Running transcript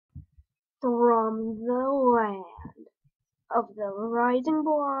From the land of the rising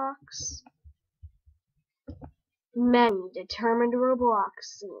blocks, many determined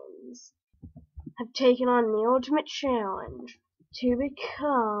Robloxians have taken on the ultimate challenge to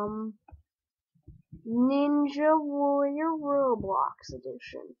become Ninja Warrior Roblox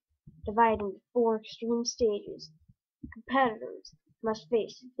Edition, divided into 4 extreme stages. Competitors must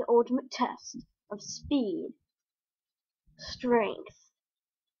face the ultimate test of speed, strength,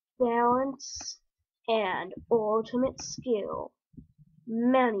 balance, and ultimate skill.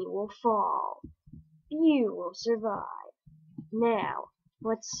 Many will fall. Few will survive. Now,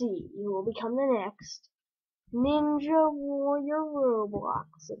 let's see who will become the next Ninja Warrior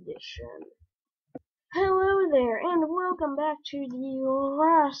Roblox Edition. Hello there, and welcome back to the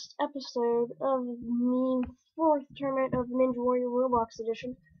last episode of the 4th tournament of Ninja Warrior Roblox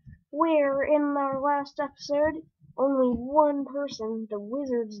Edition, where in our last episode, only one person, the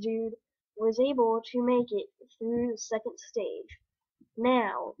Wizards Dude, was able to make it through the 2nd stage.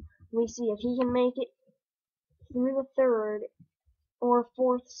 Now, we see if he can make it through the 3rd or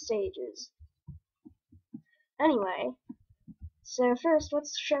 4th stages. Anyway, so first,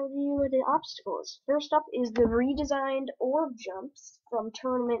 let's show you the obstacles. First up is the redesigned orb jumps from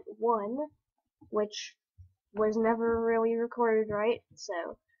Tournament 1, which was never really recorded right,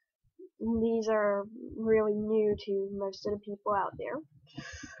 so these are really new to most of the people out there.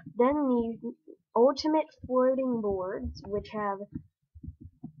 Then the ultimate floating boards, which have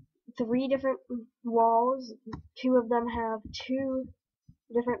 3 different walls. 2 of them have 2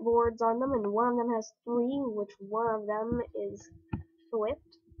 different boards on them, and 1 of them has 3, which 1 of them is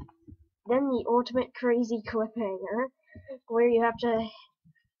flipped. Then the ultimate crazy cliffhanger, where you have to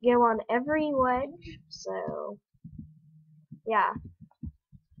go on every ledge, so yeah.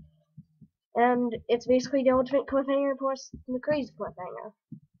 And it's basically the ultimate cliffhanger plus the crazy cliffhanger.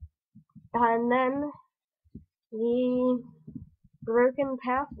 And then the broken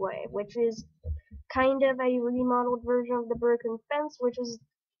pathway, which is kind of a remodeled version of the broken fence, which is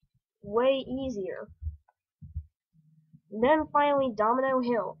way easier. Then finally, Domino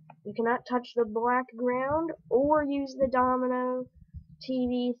Hill. You cannot touch the black ground or use the domino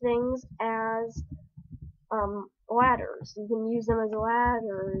TV things as ladders. You can use them as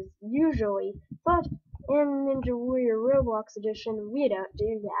ladders usually, but in Ninja Warrior Roblox Edition, we don't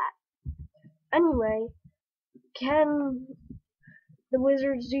do that. Anyway, can the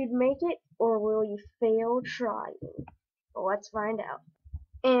Wizards Dude make it, or will he fail trying? Well, let's find out.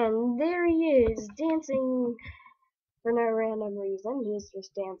 And there he is, dancing for no random reason. He's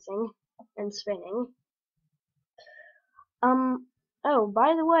just dancing and spinning. Oh,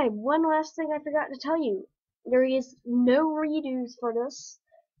 by the way, one last thing I forgot to tell you. There is no redos for this,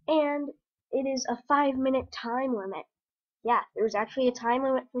 and it is a 5-minute time limit. Yeah, there's actually a time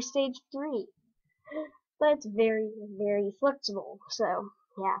limit for stage 3. But it's very, very flexible, so,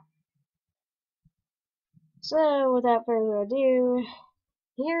 yeah. So, without further ado,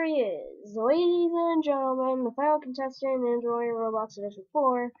 here he is, ladies and gentlemen, the final contestant in Ninja Warrior Roblox Edition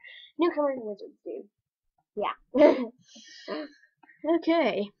 4, newcomer to Wizards Dude. Yeah.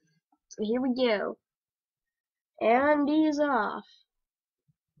 Okay, so here we go. And he's off.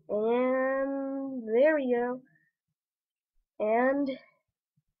 And there we go. And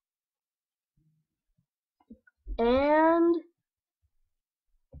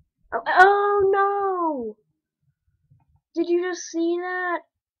oh no! Did you just see that?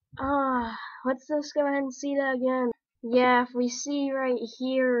 Let's just go ahead and see that again. Yeah, if we see right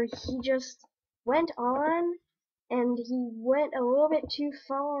here, he just went on, and he went a little bit too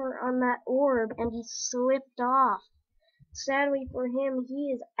far on that orb, and he slipped off. Sadly for him,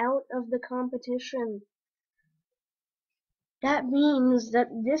 he is out of the competition. That means that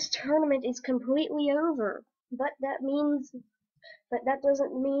this tournament is completely over. But that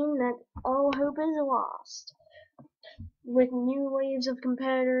doesn't mean that all hope is lost. With new waves of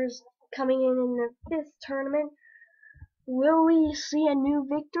competitors coming in the 5th tournament, will we see a new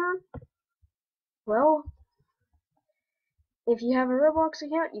victor? Well, if you have a Roblox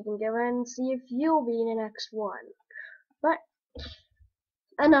account, you can go ahead and see if you'll be the next one. But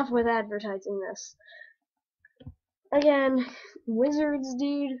enough with advertising this. Again, Wizards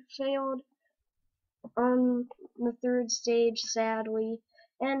Dude failed on the 3rd stage, sadly,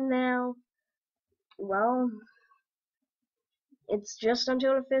 and now, well, it's just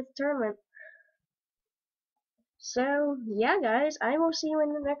until the 5th tournament. So, yeah guys, I will see you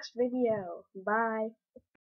in the next video. Bye.